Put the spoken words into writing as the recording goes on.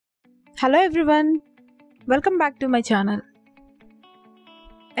Hello everyone, welcome back to my channel.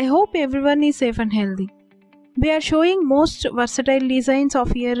 I hope everyone is safe and healthy. We are showing most versatile designs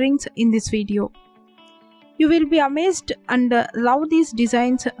of earrings in this video. You will be amazed and love these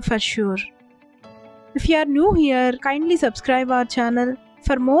designs for sure. If you are new here, kindly subscribe our channel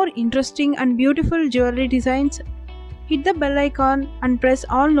for more interesting and beautiful jewelry designs. Hit the bell icon and press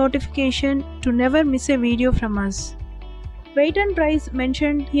all notifications to never miss a video from us. Weight and price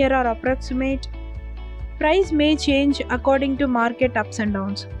mentioned here are approximate. Price may change according to market ups and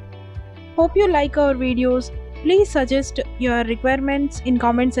downs. Hope you like our videos. Please suggest your requirements in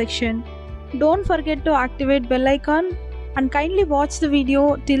comment section. Don't forget to activate bell icon and kindly watch the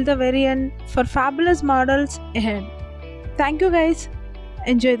video till the very end for fabulous models ahead. Thank you guys.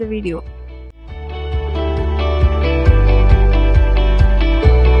 Enjoy the video.